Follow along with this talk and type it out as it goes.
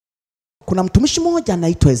Kuna mtumishi mmoja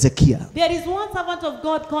anaitwa Ezekia. There is one servant of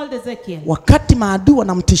God called Ezekiel. Wakati maadui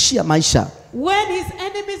wanamtishia maisha, when his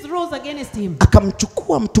enemies rose against him,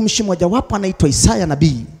 akamchukua mtumishi mmoja wapo anaitwa Isaya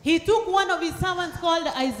nabii. He took one of his servants called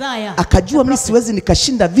Isaiah. Akajua mimi siwezi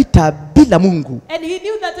nikashinda vita bila Mungu. And he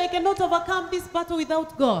knew that I cannot overcome this battle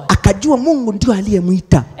without God. Akajua Mungu ndio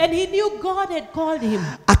aliyemuita. And he knew God had called him.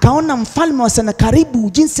 Akaona mfalme wa Senakeribu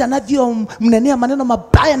jinsi anavyomnenea maneno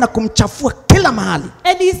mabaya na kumchafua kila mahali.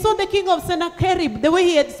 And he saw the king of Sennacherib, the way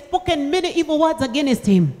he had spoken many evil words against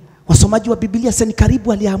him. Wasomaji wa Biblia,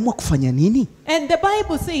 Senakeribu aliamua kufanya nini? And the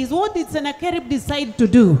Bible says, what did Sennacherib decide to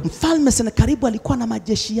do? Mfalme Senakeribu alikuwa na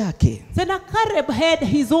majeshi yake. Sennacherib had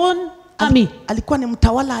his own army. Alikuwa ni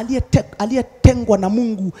mtawala aliyetengwa na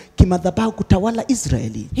Mungu kimadhabahu kutawala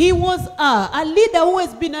Israeli. He was a leader who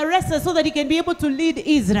has been arrested so that he can be able to lead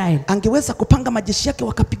Israel. Angeweza kupanga majeshi yake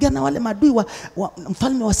wakapigana wale maadui wa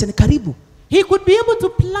mfalme wa Senakeribu. He could be able to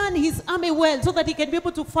plan his army well so that he can be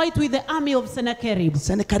able to fight with the army of Sennacherib.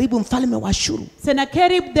 Senakeribu mfalme wa Ashuru.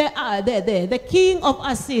 Sennacherib the king of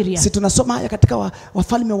Assyria. Si tunasoma haya katika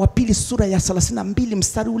Wafalme wa Pili sura ya 32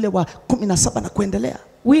 mstari ule wa 17 na kuendelea.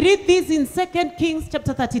 We read this in 2 Kings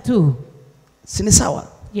chapter 32. Si ni sawa?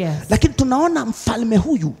 Yes. Lakini tunaona mfalme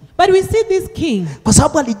huyu, but we see this king, kwa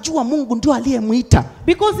sababu alijua Mungu ndio aliyemuita,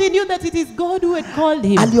 because he knew that it is God who had called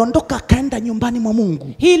him. Aliondoka akaenda nyumbani mwa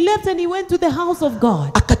Mungu. He left and he went to the house of God.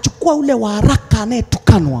 Akachukua ule waraka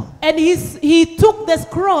anayetukanwa. And he took the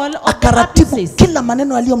scroll of akaratibu the prophecies. Kila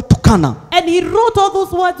maneno aliyomtukana. And he wrote all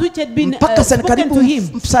those words which had been spoken to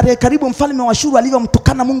him. Senakeribu mfalme wa Ashuru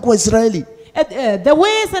alivyomtukana Mungu wa Israeli. The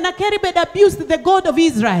way Sennacherib had abused the God of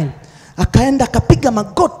Israel. Akaenda akapiga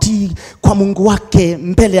magoti kwa Mungu wake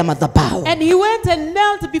mbele ya madhabahu. And he went and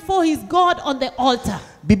knelt before his God on the altar.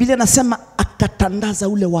 Biblia nasema akatandaza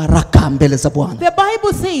ule waraka mbele za Bwana. The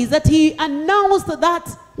Bible says that he announced that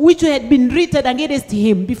which had been written against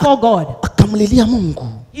him before God. Akamlilia Mungu.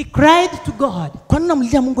 He cried to God. Kwa nini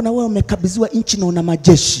unamlilia Mungu na wewe umekabidhiwa nchi na una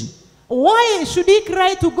majeshi? Why should he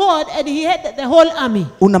cry to God and he had the whole army?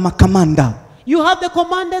 Una makamanda. You have the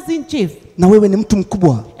commanders in chief. Na wewe ni mtu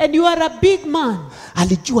mkubwa. And you are a big man.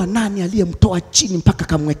 Alijua nani aliyemtoa chini mpaka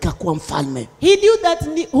akamweka kuwa mfalme. He knew that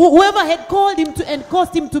whoever had called him to and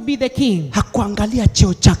caused him to be the king. Hakuangalia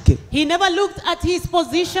cheo chake. He never looked at his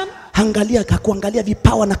position. Hakuangalia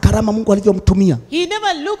vipawa na karama Mungu alivyomtumia. He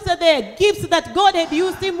never looked at the gifts that God had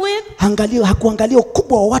used him with. Hakuangalia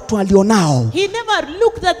ukubwa wa watu alionao. He never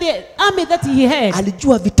looked at the army that he had.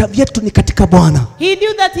 Alijua vita vyetu ni katika Bwana. He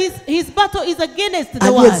knew that his battle is against the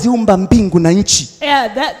world. Aliyeziumba mbingu na nchi.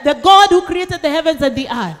 The God who created the heavens and the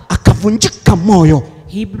earth. Akavunjika moyo.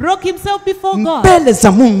 He broke himself before God. Mbele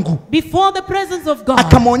za Mungu. Before the presence of God.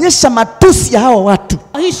 Akamwonyesha matusi ya hao watu.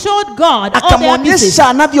 He showed God akamwonyesha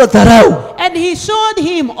anavyodharau. And he showed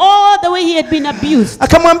him all the way he had been abused.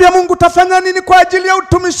 Akamwambia Mungu, tafanya nini kwa ajili ya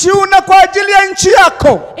utumishi huu na kwa ajili ya nchi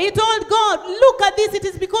yako? He told God, look at this, it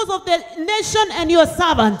is because of the nation and your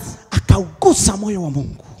servants. Akaugusa moyo wa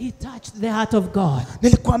Mungu. He touched the heart of God.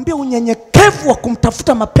 Nilikwambia unyenyekevu wa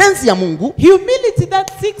kumtafuta mapenzi ya Mungu, humility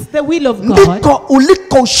that seeks the will of God, ndiko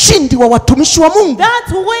uliko ushindi wa watumishi wa Mungu.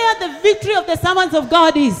 That's where the victory of the servants of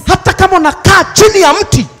God is. Hata kama unakaa chini ya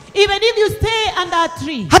mti, even if you stay under a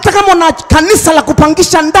tree, hata kama una kanisa la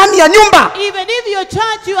kupangisha ndani ya nyumba, even if your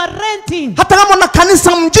church you are renting, hata kama una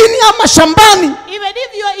kanisa mjini ama shambani, even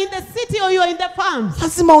if you are in the city or you are in the farms,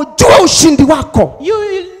 lazima ujue ushindi wako.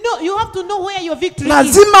 You have to know where your victory is.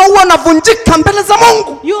 Lazima uwe unavunjika mbele za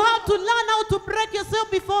Mungu. You have to learn how to break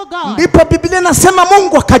yourself before God. Ndipo Biblia inasema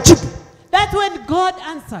Mungu akajibu. That's when God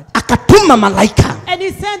answered. Akatuma malaika. And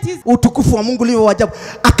he sent his utukufu wa Mungu ulio ajabu.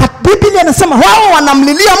 Biblia inasema wao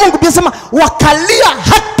wanamlilia Mungu, Biblia inasema wakalia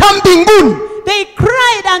hata mbinguni. They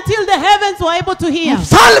cried until the heavens were able to hear.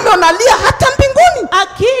 Mfalme analia hata mbinguni. A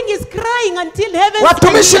king is crying until heaven.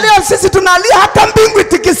 Watumishi leo sisi tunalia hata mbingu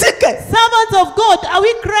itikisike. Servants of God, are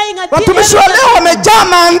we crying until watumishi leo wamejaa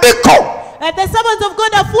maandiko. The servants of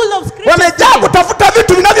God are full of scriptures. Wamejaa kutafuta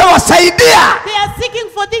vitu vinavyowasaidia. They are seeking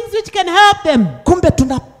for things which can help them. Kumbe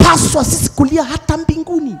tunapaswa sisi kulia hata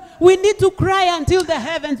mbinguni. We need to cry until the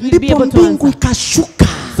heavens will be able to answer. Mbingu ikashuka.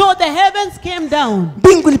 So the heavens came down.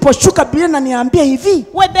 Mbingu iliposhuka, Biblia inaniambia hivi.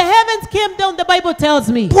 When the heavens came down, the Bible tells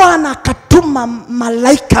me, Bwana akatuma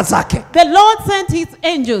malaika zake. The Lord sent his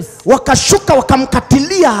angels. Wakashuka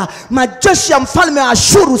wakamkatilia majeshi ya mfalme wa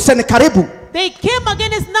Ashuru Senakeribu. They came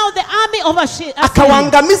against now the army of Assyria.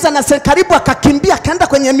 Akawaangamiza na Senakeribu akakimbia akaenda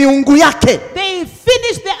kwenye miungu yake. They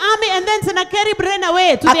finished the army, and then Sennacherib ran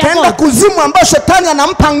away to their Akaenda God. kuzimu ambao shetani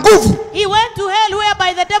anampa nguvu. He went to hell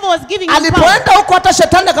whereby the devil was giving him power. Alipoenda huko hata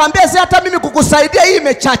shetani akamwambia si hata mimi kukusaidia hii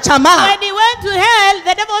imechachamaa. When he went to hell,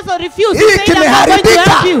 the devil also refused. Hii He said, I'm not going to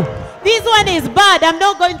kimeharibika. help you. This one is bad. I'm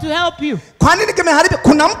not going to help you. Kwa nini kimeharibika?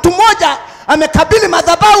 Kuna mtu mmoja amekabili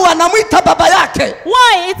madhabahu anamuita baba yake.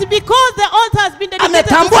 Why? It's because the altar has been dedicated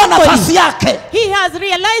to Ametambua nafasi somebody. yake. He has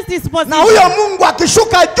realized his position. Na huyo Mungu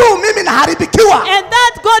akishuka juu mimi naharibikiwa. And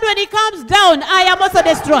that God, when he comes down, I am also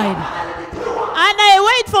destroyed. And I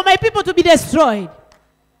wait for my people to be destroyed.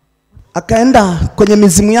 Akaenda kwenye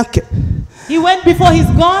mizimu yake. He went before his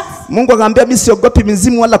gods. Mungu akamwambia mimi siogopi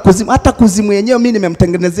mizimu wala kuzimu. Hata kuzimu yenyewe mimi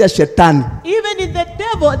nimemtengenezea shetani. Even in the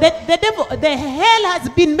devil, the hell has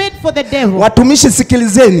been made for the devil. Watumishi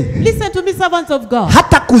sikilizeni. Listen to me, servants of God.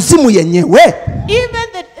 Hata kuzimu yenyewe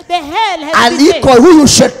Even the hell has been aliko made. huyu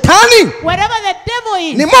shetani Wherever the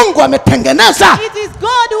devil ni is, Mungu ametengeneza. it is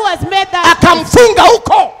God who has made that. Akamfunga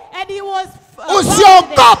huko. And he was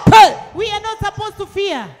Usiogope. We are not supposed to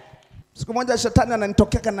fear. Siku moja shetani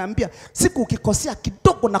ananitokea kanaambia siku ukikosea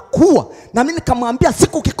kidogo na kuua. Na mimi nikamwambia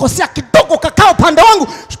siku ukikosea kidogo kakaa upande wangu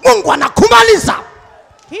Mungu anakumaliza.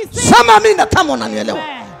 Sema mimi na kama unanielewa.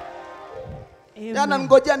 Yana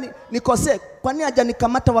ngojea nikosee. Kwa nini haja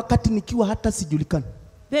nikamata wakati nikiwa hata sijulikani?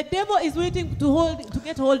 The devil is waiting to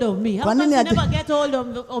get hold of me. How come he never get hold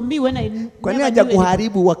of me when I Kwa nini haja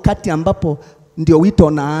kuharibu wakati ambapo ndio wito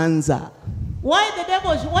unaanza?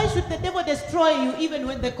 Why should the devil destroy you even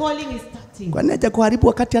when the calling is starting? Kwa nini haja kuharibu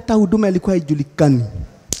wakati hata huduma ilikuwa haijulikani?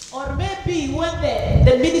 Or maybe when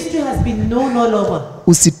the ministry has been known all over.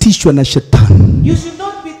 Usitishwe na shetani. You should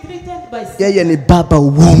not be threatened by Satan. Yeye ni baba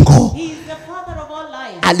uongo. He is the father of all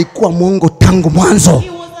lies. Alikuwa mwongo tangu mwanzo. He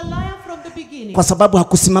was a liar from the beginning. Kwa sababu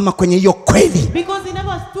hakusimama kwenye hiyo kweli. Because he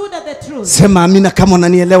never stood at the truth. Sema amina kama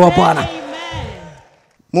unanielewa Bwana. Amen.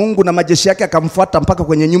 Mungu na majeshi yake akamfuata mpaka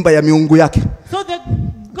kwenye nyumba ya miungu yake. So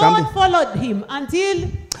God followed him until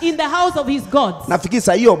in the house of his gods. Nafikiri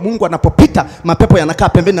saa hiyo Mungu anapopita mapepo yanakaa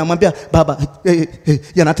pembeni na anamwambia baba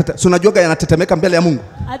yanatete. Si unajuaga yanatetemeka mbele ya Mungu.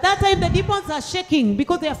 At that time the demons are shaking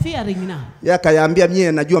because they are fearing now. Yeye akayaambia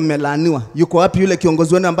mie najua mmelaaniwa. Yuko wapi yule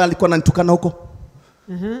kiongozi wenu ambaye alikuwa ananitukana huko?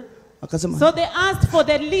 Akasema. So they asked for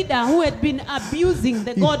the leader who had been abusing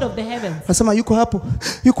the God of the heavens. Akasema yuko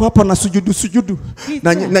hapo na sujudu.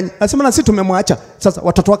 Anasema na sisi tumemwacha. Sasa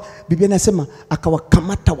watoto wake Biblia inasema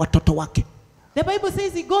akawakamata watoto wake. The Bible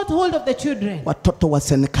says he got hold of the children. Watoto wa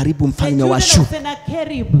Sennacherib mfalme wa Ashuru. Ashuru.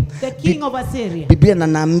 Sennacherib, the king of Assyria. Biblia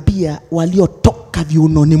inaniambia waliotoka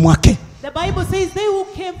viunoni mwake. The Bible says they who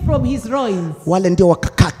came from his loins. Wale ndio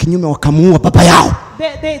wakakaa kinyume wakamuua baba yao.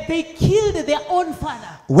 They killed their own father.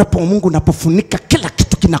 Uwepo wa Mungu unapofunika kila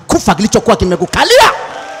kitu kinakufa kilichokuwa kimekukalia.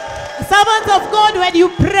 Servants of God, when you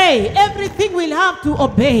pray, everything will have to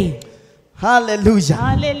obey. Hallelujah.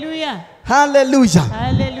 Hallelujah. Hallelujah.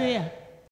 Hallelujah.